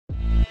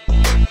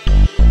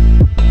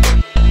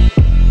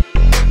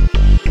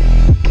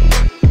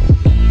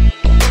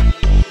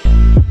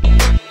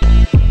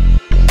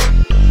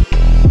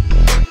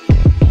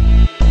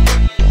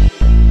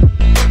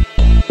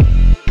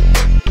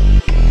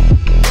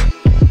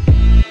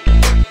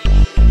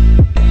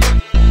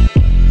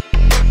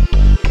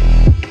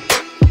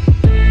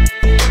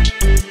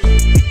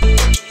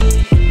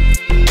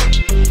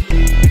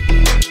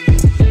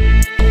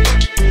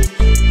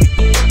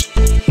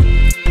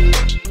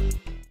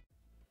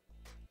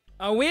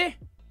Awe,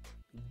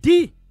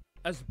 die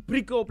is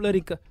Brico op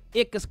Lyrica.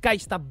 Ek is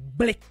Keista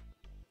Blik.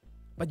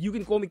 But you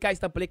can call me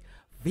Keista Blik.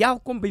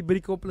 Welkom by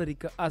Brico op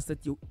Lyrica as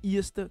dit jou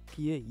eerste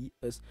keer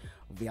hier is.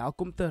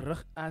 Welkom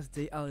terug as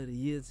jy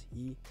alreeds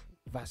hier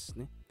was,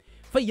 né?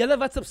 Vir julle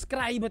wat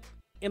subscribe het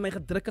en my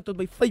gedruk het tot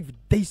by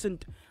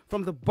 5000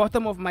 from the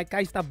bottom of my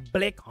Keista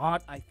Black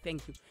heart, I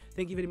thank you.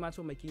 Thank you very much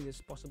for making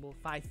this possible.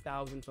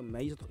 5000 vir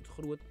my is dit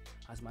groot.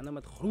 As manne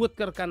met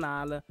groter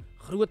kanale,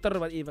 groter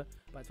whatever.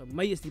 Maar vir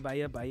my is die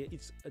baie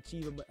iets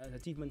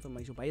achievement vir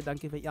my. So baie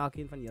dankie vir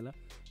elkeen van julle.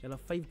 Julle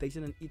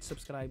 5000 en iets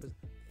subscribers.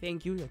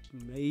 Thank you that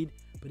made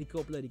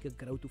Brico op Lyrica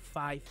grow to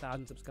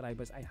 5000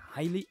 subscribers. I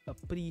highly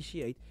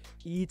appreciate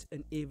each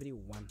and every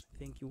one.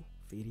 Thank you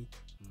very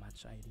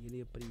much. I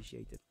really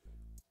appreciate it.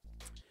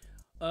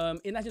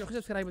 En as jy nog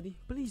gesubscribe het,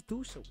 please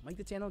do so. Make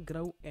the channel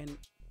grow and,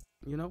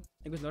 you know,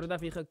 ek was nou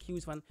daarvan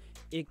ge-accused van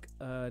ek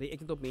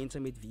react op mense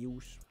met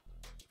views.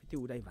 Ek weet nie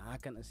hoe die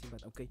waken is,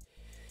 but okay.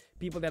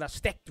 People that are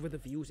stacked with the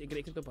views, ek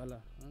react op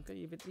hulle. Okay,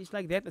 if it is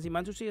like that, as die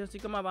man so sê,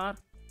 is maar waar,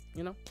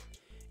 you know.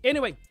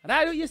 Anyway,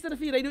 Radio Eerste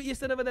Rivier,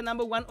 the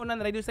number 1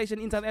 online radio station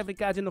in South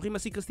Africa. As jy nog nie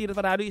muziek gestuur het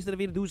van Radio Eerste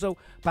Rivier, doe so.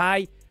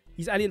 Bye.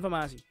 Hier is al die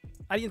informatie.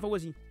 Al die info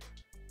is hier.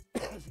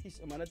 Is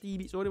man,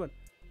 TB, sorry man.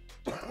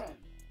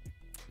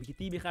 Beetje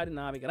TB gaat in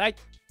naweek, right?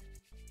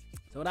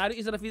 So Radio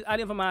Eerste Rivier, al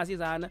die informatie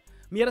is aan.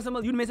 Meer dan 1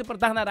 miljoen mensen per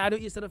dag naar Radio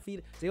Eerste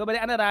Rivier. Ze hebben bij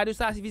de andere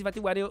radiostaties wat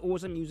die radio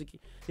awesome music.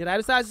 Die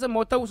radiostaties zijn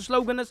motto, onze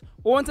slogan is,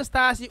 onze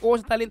statie,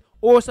 onze talent,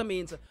 onze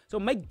mensen. So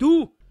make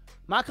do.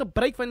 Maak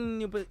gebruik van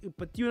je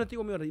opportunity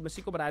om je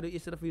muziek op Radio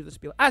Eerste Rivier te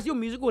spelen. Als je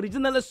muziek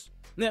original is,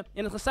 nee,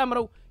 en het is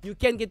Samro, you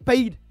can get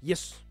paid.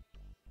 Yes.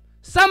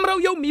 Samro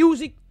your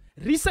music,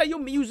 Risa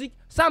your music,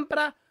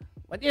 Sampra,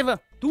 whatever.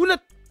 Doe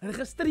het.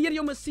 Registreer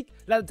je muziek,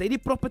 laat zij die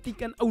property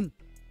kan own.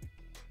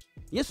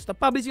 Yes, de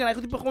publishing en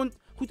goed begon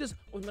goed is,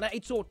 ons moet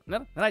iets soort, né?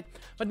 Right.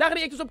 Vandaag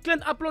react ons op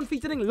Clint Aplon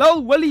featuring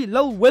Lil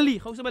Willy.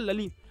 Gou se by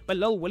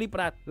Lil Willy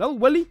praat. Lil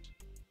Willy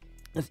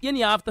is 1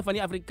 helfte van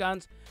die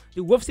Afrikaans,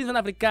 die hoofsteen van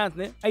Afrikaans,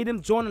 né? Adam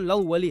John en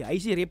Lil Willy. Hy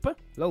is die rapper,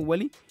 Lil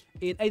Willy,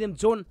 en Adam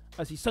John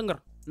is die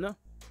singer, né?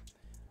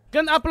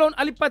 Clint Aplon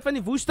al die pad van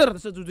die Woester,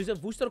 dis 'n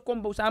Woester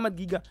combo saam met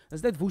Giga.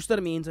 Dis net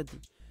Woester mense dit.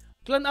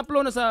 Clint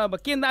Aplon is 'n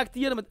bekende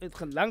akteur met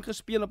het lang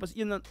gespeel op as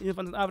een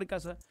van Suid-Afrika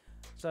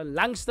se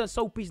langste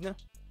soapies, né?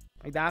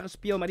 Hy het daar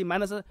gespeel, maar die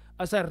man is 'n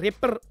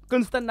rapper,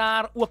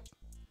 kunstenaar ook.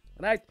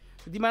 Right?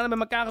 So die manne by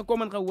mekaar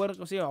gekom en gehoor,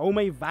 en sê hou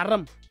my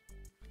warm.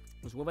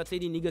 Ons hoor wat sê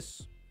die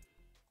niggas.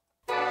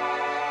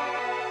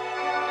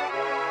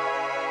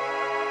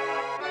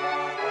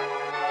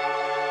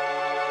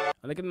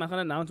 Hulle kan maar gaan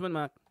 'n announcement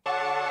maak.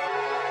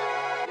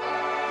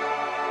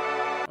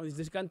 Oh,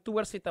 dis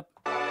kantoor setup.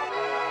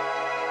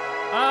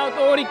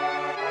 Autorik.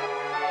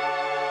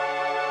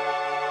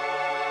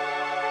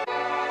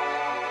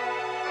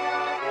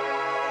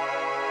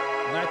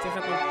 Right, zeg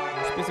het ook.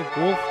 Specific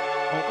golf.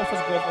 Oh,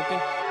 office golf, oké.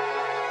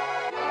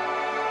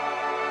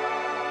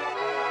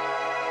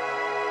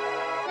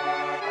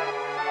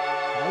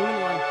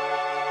 Rolling one.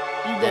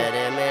 Dat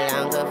is mijn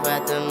lang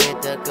gevatten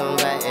met de kom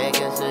bij ik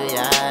en zo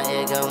ja,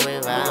 ik ga me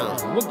warm.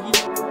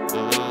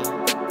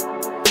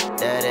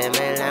 Dat is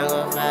mijn lang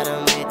gevatten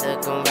met de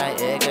kom bij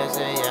ik en zo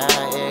ja,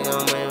 ik ga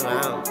me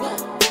warm.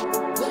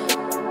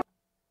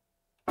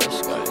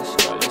 Let's go.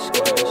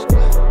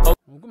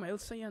 Hoe kom heel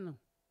saai nou?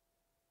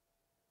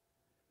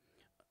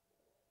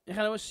 Ek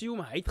gaan nou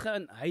assume, hy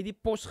het die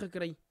post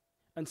gekry.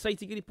 En sy het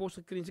seker die post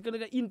gekry. Sy kan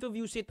ek 'n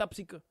interview set up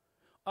seker.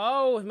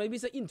 Oh, maybe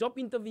sy 'n job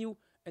interview.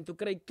 En toe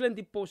kry Clint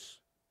die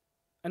post.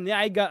 En nee,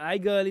 hy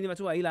girl nie wat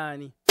so hy laat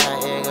nie. Ja,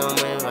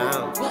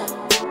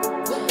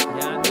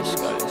 dis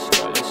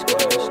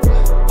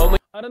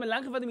dat my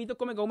lang gevat om hier te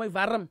kom, ek hou my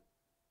warm.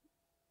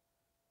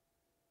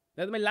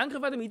 Dat my lang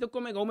gevat om hier te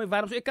kom, ek hou my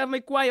warm. So ek kan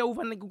my kwaai hou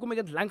van, hoekom ek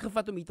het lang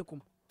gevat om hier te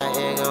kom.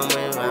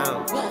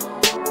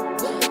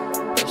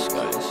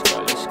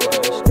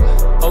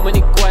 Oh, maar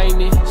die kwaai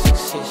nie,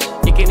 succes.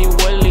 Ek ken die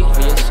Willy,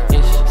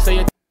 is. Sê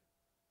jy...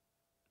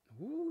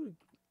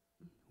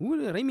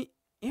 Hoe, Remy,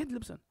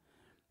 adlibs aan.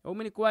 Oh,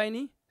 maar die kwaai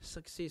nie,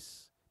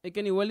 succes. Ek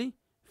ken die Willy,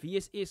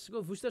 VSS.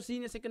 Woester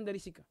senior secondary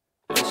seker.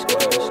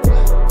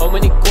 Oh,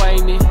 maar die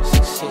kwaai nie,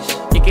 succes.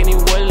 Ek ken die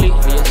Willy,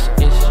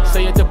 is. Sê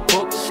jy te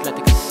boks, laat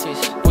ek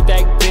assist. Moet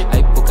ek bid,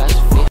 hy boek as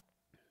vet.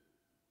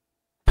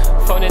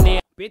 Phone in die...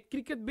 Bed,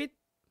 cricket bed.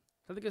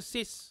 Laat ek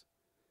assist.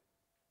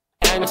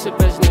 En is 'n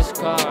business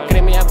card.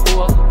 Kry my 'n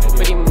boer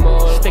by die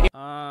mall.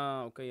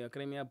 Ah, okay,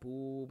 kry my 'n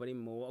boer by die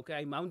mall.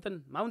 Okay,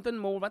 Mountain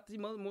Mall. Wat is die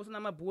mall se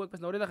naam? 'n boer. Ek was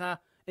nou net daar.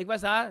 Ek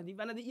was daar.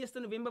 Wanneer die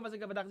 1 November was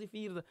ek vandag die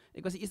 4de.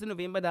 Ek was die 1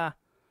 November daar.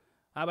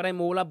 By die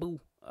mall boer.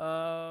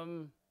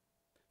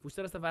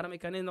 Woester is te warm. Ek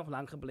kan nie nog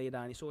lank gebly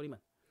daar nie. Sorry man.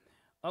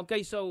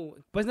 Okay, so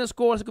business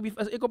call as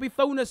ek op die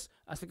phone is.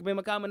 As ek by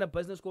mekaar met 'n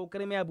business call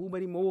kry my 'n boer by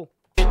die mall.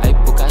 Hy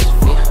boek as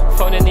vet.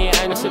 Phone in die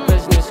en is 'n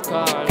business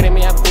card. Kry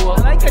my 'n boer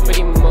by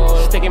die mall.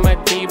 Steek in my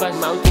Divas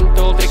mountain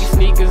tall, trek die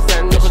sneakers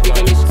aan, nog 'n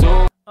dikke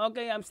listo.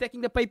 Okay, I'm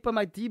stacking the paper,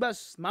 my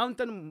Divas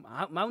mountain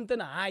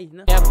high,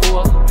 né? Ja,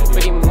 boer by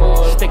die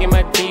mall. Steek in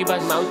my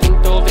Divas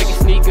mountain tall, trek die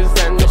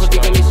sneakers aan, nog 'n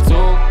dikke listo.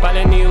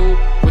 Balle nieuw,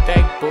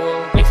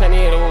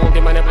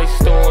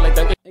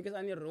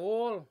 aan die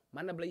rol.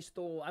 Mannen, blijf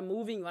stil. I'm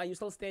moving. Why you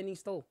still standing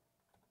still?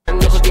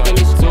 Nog een dikke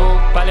niet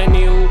zo, ballen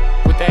nieuw,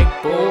 hoe ik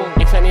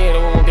bol. Ik sta niet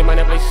rol, die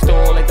mannen blijft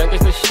stol. Hij denkt is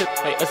de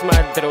shit, hij is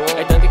maar droog.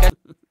 Hij denkt ik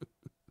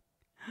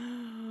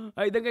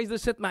Hij denkt hij is de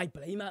shit, maar hij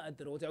blijft maar een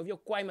droog. Hij hoeft jou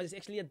kwaai, maar het is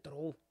actually een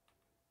droog.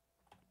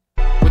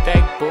 hoe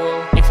ik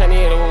bol. Ik sta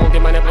niet rol, die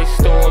mannen blijft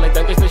stol. Hij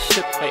denkt is de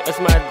shit, hij is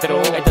maar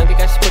droog. Hij denkt ik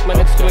hij sput, maar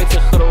ik strooit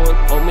zijn groen.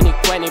 Oh me niet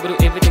kwaai, nee bro,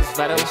 everything is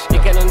warm.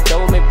 Ik ken een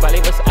douw, mijn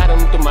ballie was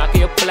arm. Toen maak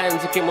je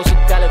plans, ik moest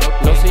het kalm.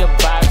 Nou zie je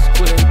baas,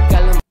 cool en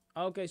kalm.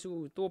 Oké,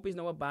 zo, top is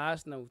nou een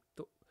baas. Nou,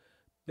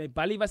 mijn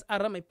ballie was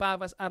arm, mijn pa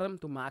was arm.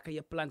 Toen maken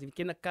je plan. We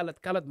kennen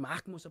Khaled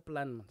maakt moest een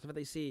plan, man. Dat is wat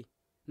hij zei.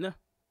 Nee?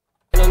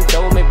 En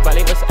dan mijn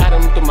ballie was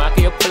arm, toen maak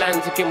je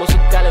plans, ik moest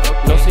het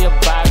kalm. Nou zie je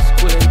baas,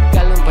 cool en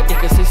kalm. Wat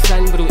ik is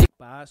zijn bro, ik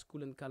baas,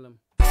 cool en kalm.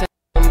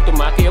 toen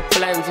maak je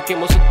plans, ik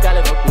moest het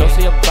kalm. Nou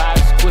zie je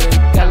baas, cool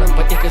en kalm.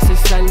 Wat ik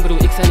is zijn bro,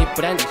 ik zijn niet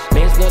brand.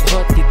 Mens not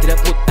hot, die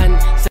trap moet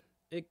aan.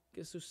 Ik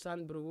is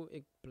Susan bro,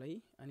 ik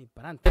play aan die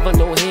brand. Even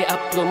no hey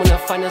upload me naar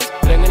fans,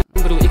 brengen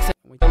bro, ik zijn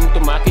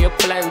toen maak je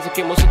plans,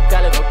 ik moest het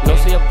kalm. Nou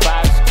zie je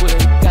baas, cool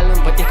en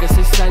kalm. Wat ik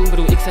is zijn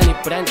bro, ik zijn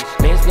niet brand.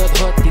 Mens not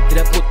hot, die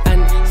trap moet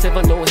aan.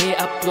 Seven no hey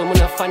upload me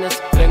naar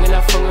fans, brengen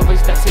naar vangen,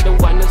 wees dat ze de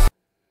wanners.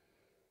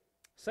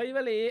 Zij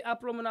wil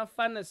upload me naar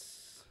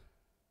fans.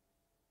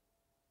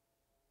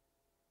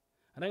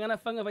 Ringen naar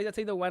vangen, wees dat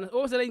zij de wanners.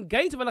 Oh, ze zijn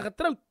gates, willen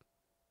getrouwd.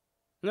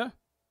 Nee?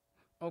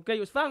 Oké,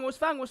 ons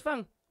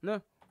vang. Nee?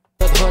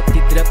 Not hot,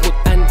 die trap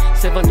moet aan.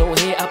 Seven no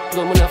hey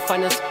upload me naar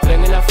fans,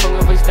 brengen naar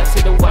vangen, wees dat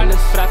ze de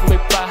wanners. Vraag mijn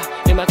pa,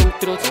 hij maakt hem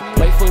trots.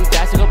 Mijn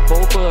fondatie op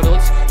boven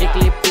rots. Ik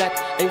leef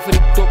plat, en voor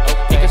die top.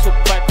 Ik is op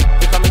pad,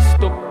 ik ga me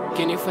stop.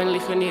 Ken je van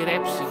liggen die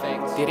raps?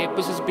 Die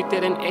rappers is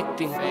bitter en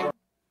acting.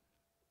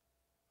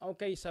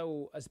 Oké,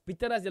 zo, als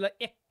bitter als jullie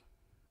act.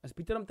 Als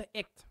bitter om te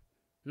act.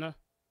 Nee?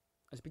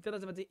 Als bitter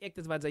als wat zij act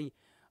is, wat zij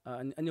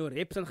in jouw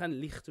raps gaan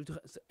lichten.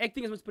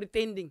 Acting is met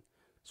pretending.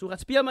 Zo gaat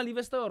speel maar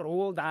liefst een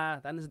rol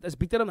daar. Dan is het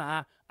bitter om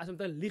als om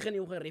te liegen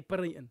in je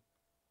rapper in.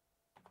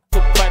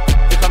 Op pad,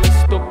 ik ga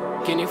me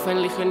stop. Ken je van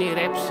liggen die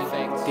raps?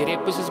 Die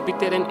rappers is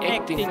bitter en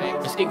acting.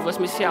 Dus ik was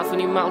mezelf van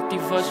die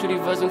multiverse, jullie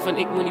was van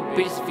ik moet niet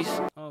best vies.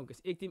 Oh,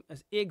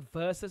 als ik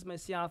versus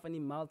mezelf van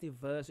die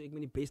multiverse, ik ben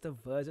die beste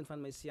version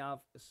van mezelf.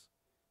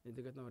 Weet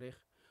ik het nou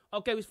recht?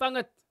 Oké, we vangen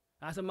het.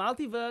 Als een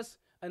multiverse.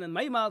 En in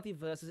mijn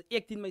multiverse is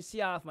ik in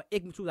mezelf. Maar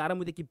daarom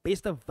moet ik die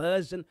beste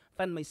version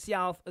van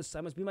mezelf.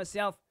 I must be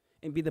myself.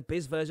 And be the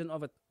best version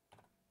of it.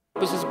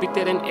 Dus is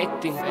bitter en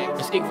acting.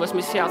 Dus ik was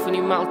mezelf van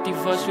die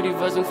multiverse, jullie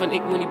was van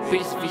ik moet niet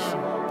best vies.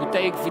 Puta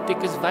ik weet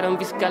ik is warm,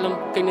 wees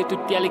kalm. Kan je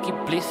totaal ik je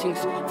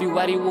blessings. Wie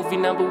worry of wie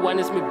number one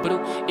is mijn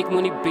bro. Ik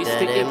moet niet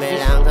best, ik Dat vies.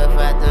 is lang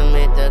gevat om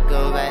mee te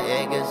komen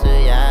bij ik zo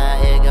ja,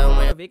 ik hou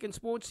me Week in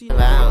sport zien.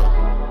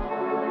 warm.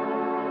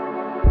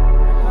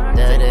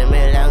 Dat is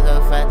me lang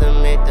gevat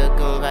om mee te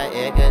komen bij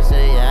ik zo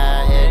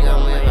ja, ik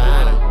hou me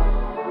warm.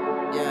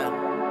 Ja.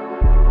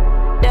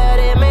 Dat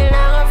is me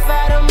lang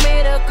gevat om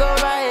mee te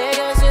komen bij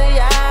ik zo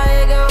ja,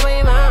 ik hou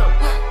me warm.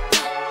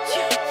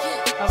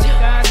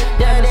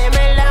 Dat is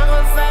me lang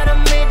gevat om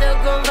mee te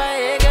komen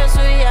bij ik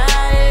zo ja,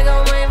 ik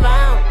hou me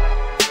warm.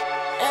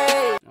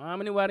 Hey.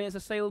 Meneer Warren is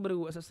een sale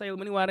bro. Is een sale,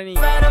 meneer Warren niet.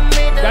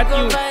 Got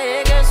you.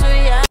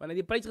 Wanneer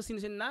die prijs gezien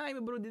is, nee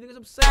mijn bro, dit ding is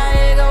op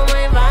sale.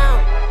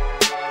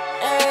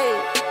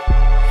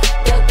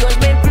 Dat kost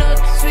mijn bloed,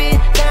 sweet,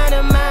 naar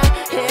de maan.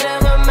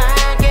 Heren van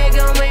mij,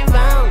 kijk om mijn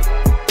wang.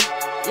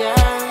 Ja.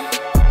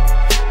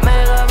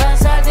 Mijn rol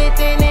was altijd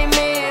in die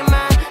meer,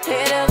 maar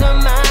heren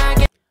van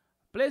mij.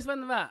 Place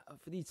van waar?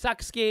 Die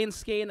zak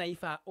skin,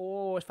 even.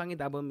 Oh, is van je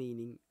double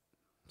meaning.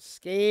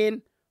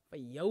 Skin,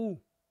 van jou.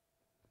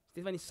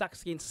 Dit van die zak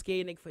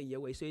skin, ik van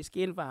jou. Zo is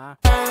skin van haar.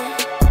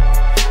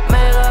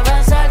 Mijn rol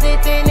was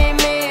altijd in die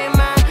meer,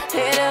 maar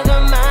heren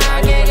van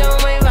mij, kijk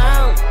om mijn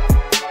wang.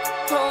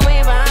 Om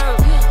mijn wang.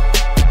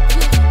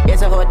 Je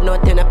is een hot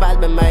noot in het pas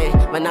bij mij,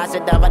 maar naast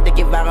het dag wat ik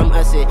je warm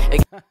is.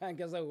 Ik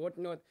heb zo'n hot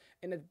noot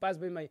en het past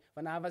bij mij.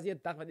 Vanavond was die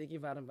dag wat ik hier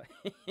warm ben.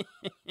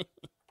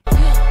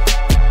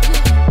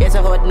 Je is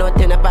een hot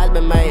noot in het pas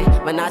bij mij,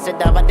 maar naast het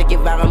dag wat ik je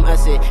warm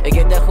is. Ik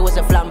heb de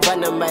goede vlam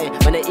van mij,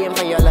 wanneer een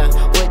van jullie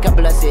ooit kan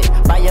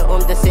blussen. Bij je om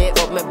te zien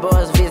op mijn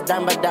borst, wees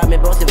dan maar daar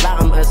mijn borst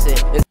warm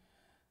is.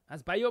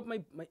 Als bij je op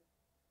mijn...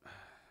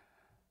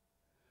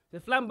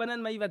 De vlam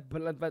binnen mij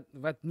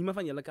wat niemand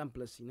van jullie kan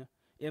plussen.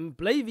 En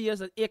blij wees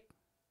dat ik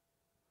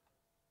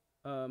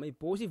mijn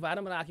borst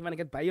warm raak, want ik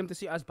het bij hem te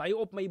zien. Als bij je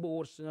op mijn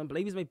borst, dan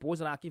blijf je mijn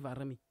borst raak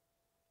warm.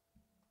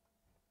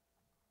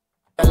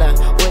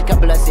 Ooit kan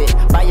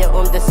blussen, bij je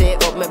om te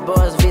zien op mijn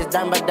borst, wees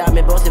dan maar daar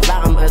mijn borst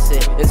warm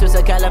is. En zo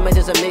ze kallen met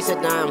zo'n mix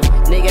het naam.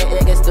 Nigga,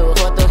 ik is toe,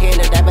 hoort toch geen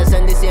en dat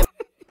zijn die zin.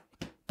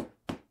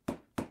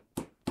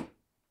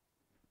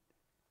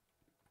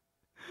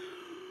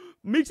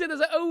 Mixit is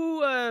een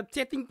oude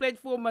chatting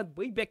platform, maar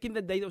way back in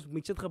the day was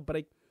Mixit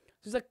gebruikt.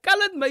 Dus ik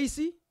kan het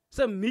meisje,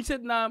 zijn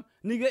Mixit naam,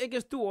 nigga, ik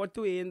is too hard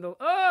to handle.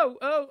 Oh,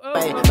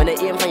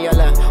 Wanneer een van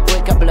jullie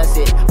ooit kan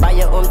blussen. Bij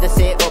je om te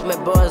zien op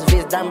mijn borst. Wie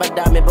is dan maar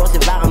daar, mijn borst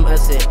is warm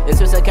ussen. En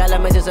zo ze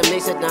kallen met zo'n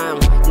niks het naam.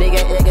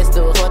 Nigga, ik is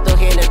toe, goed toch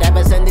geen. Dat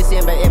was in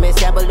december in mijn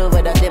schap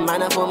beloven. Dat die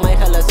mannen voor mij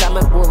gaan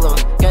samen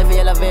proeven. Kijk van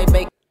jullie weet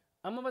bij.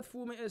 Allemaal wat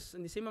voor me is.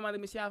 In december maand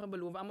ik mezelf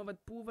beloven. Allemaal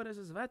wat proever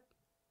is wat?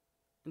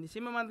 In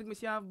december maand ik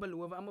mezelf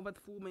beloven. Allemaal wat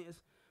voor me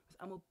is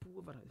allemaal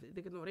poever.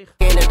 Ik het nog recht.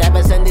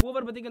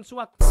 Poever betekent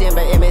zwak.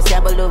 In mijn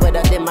schap beloven.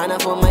 Dat die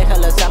mannen voor mij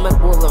gaan samen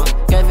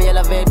proeven. Kijk van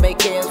jullie weet bij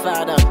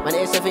Keesvader. Maar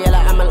eerst even jullie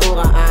allemaal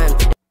oren aan.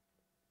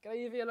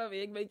 Krijg je veel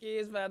week bij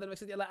Keesvader. We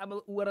zetten jullie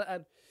allemaal oren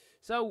aan.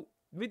 Zo,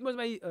 weet moest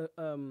mij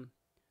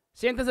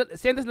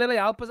Sintes leren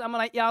helpen ze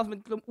allemaal aan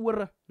met klomp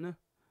oren.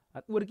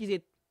 Het oortje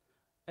zit.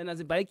 En als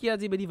je bij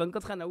die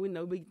winkels gaan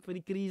nou voor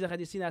die crisis ga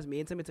je zien als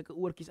mensen met zulke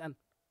oortjes aan.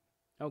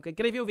 Oké, ik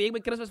kreeg je week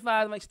bij Christmas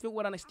vader, maar ik zit veel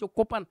oren aan, ik zit jou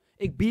kop aan.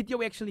 Ik beat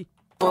jou actually.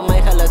 Voor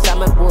mij gaan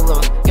samen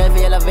proeven. Kijk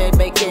van jullie weet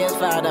bij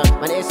Keesvader.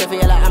 Maar eerst even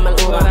jullie allemaal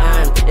oren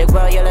aan. Ik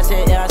wou jullie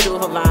zien eerst zo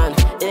verwaan.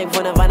 Ik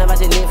vond een wanneer was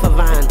je niet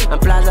verwaan. Aan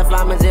plaats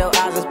van mijn ziel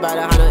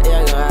asenspaarden gaan we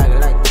eerder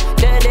raken.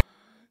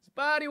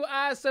 Spaar uw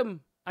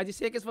asem. Als je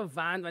zeker is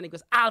verwaand, want ik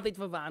was altijd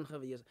verwaand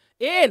geweest.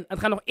 En het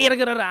gaat nog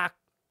erger raken.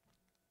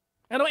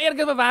 En nog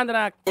erger verwaand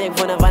raken. Ik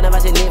vond een wanneer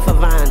was je niet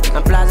verwaan.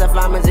 Aan plaats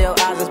van mijn ziel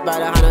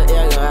asenspaarden gaan we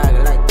eerder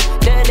raken.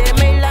 Dat is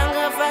mij lang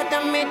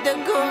gevat om met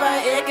te komen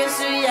waar ik is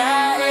zo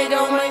ja, ik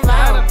hou mij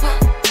warm.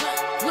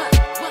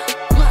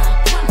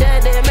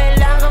 Dat is mij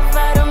lang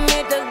gevat om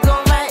met te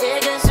komen waar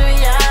ik is zo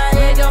ja,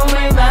 ik hou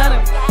mij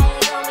warm.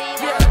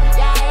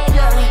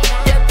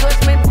 Dat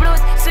kost mijn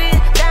bloed, zie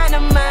dan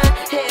aan mij.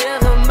 Hele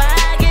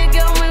gemaakt,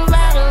 ik hou mij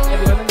warm.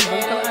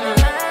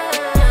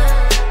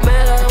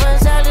 Maar wat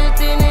zal het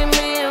in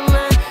meer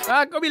man?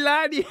 Ah, kom je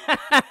ladi.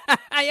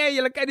 Ja,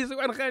 jullie kan niet zo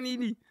aan gaan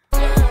hier.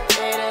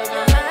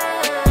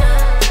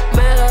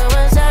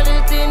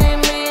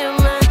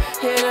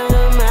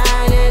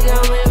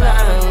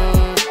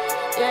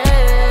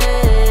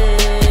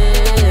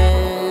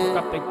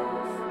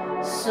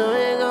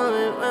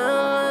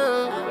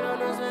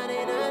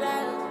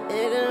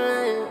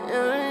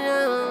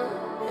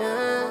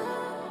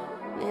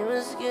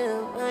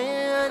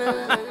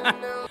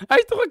 Hij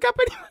is toch een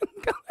kapper die man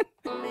kan.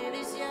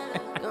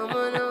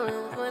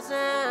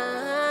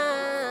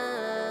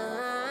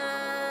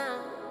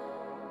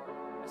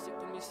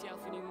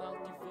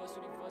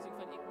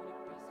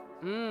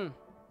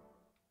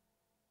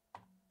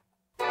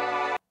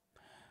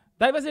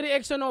 Dat was de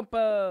reaction op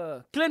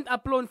Clint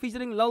Aplon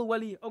featuring Lil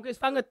Willy. Oké,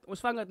 ons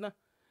vang het. Nou.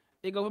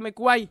 Ik over mij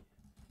kwaai.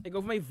 Ik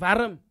over mij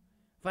warm.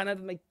 Van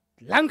het mij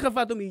lang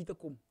gevat om hier te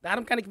komen.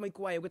 Daarom kan ik mij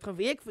kwaai. Ik heb het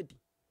gewerkt voor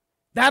die.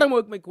 Daarom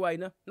ook mij kwaai.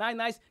 Nou.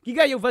 Nice.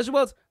 Giga, je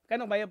visuals. Kan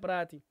nog bij je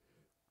praten.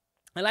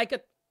 I like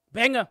it.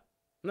 Bangen.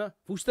 Nou,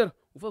 Woester.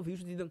 Hoeveel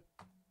views die ding?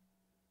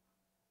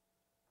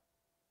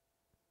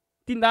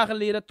 10 dagen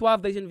geleden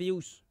 12.000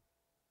 views.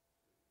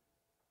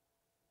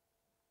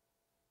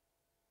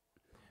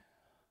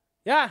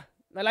 Ja,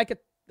 I like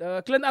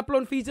it. Clint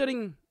Aplon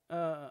featuring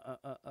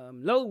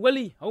Lil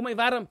Willy. Hou mij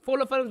warm.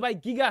 Volle films bij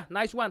Giga.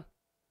 Nice one.